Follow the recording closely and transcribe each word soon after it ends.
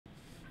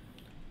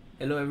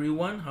Hello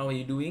everyone, how are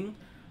you doing?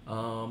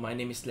 My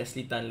name is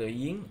Leslie Tan Le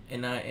Ying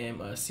and I am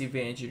a civil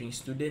engineering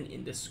student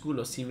in the School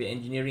of Civil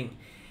Engineering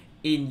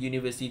in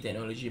University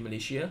Technology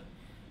Malaysia.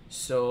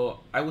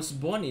 So I was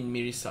born in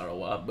Miri,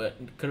 Sarawak, but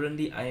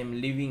currently I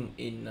am living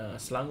in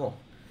Selangor.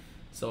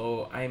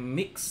 So I'm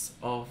mix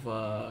of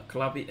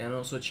Kelabit and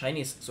also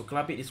Chinese. So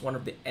Kelabit is one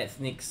of the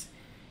ethnics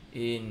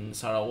in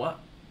Sarawak.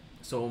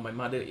 So my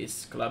mother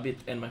is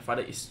Kelabit and my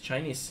father is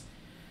Chinese.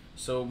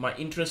 So my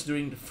interest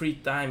during the free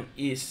time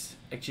is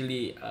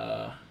actually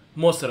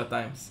most of the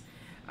times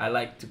I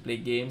like to play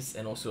games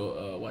and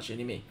also watch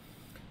anime.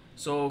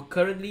 So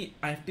currently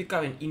I've picked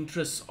up an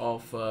interest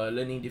of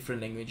learning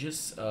different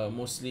languages,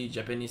 mostly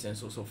Japanese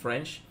and also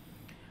French.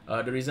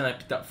 The reason I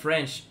picked up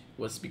French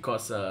was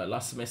because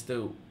last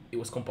semester it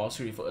was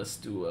compulsory for us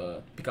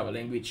to pick up a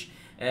language,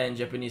 and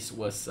Japanese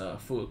was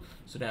full.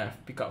 So then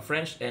I've picked up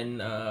French,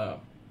 and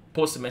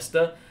post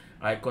semester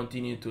I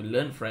continue to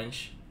learn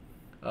French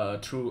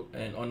through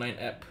an online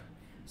app.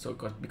 So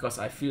because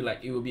I feel like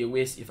it will be a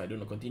waste if I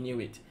don't continue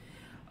it.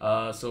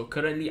 So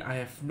currently I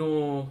have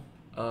no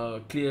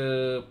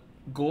clear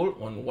goal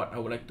on what I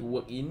would like to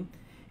work in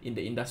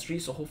the industry.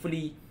 So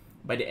hopefully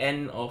by the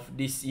end of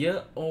this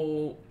year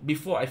or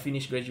before I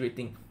finish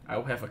graduating, I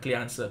will have a clear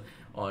answer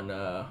on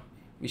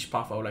which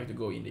path I would like to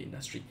go in the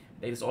industry.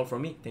 That is all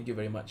from me. Thank you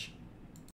very much.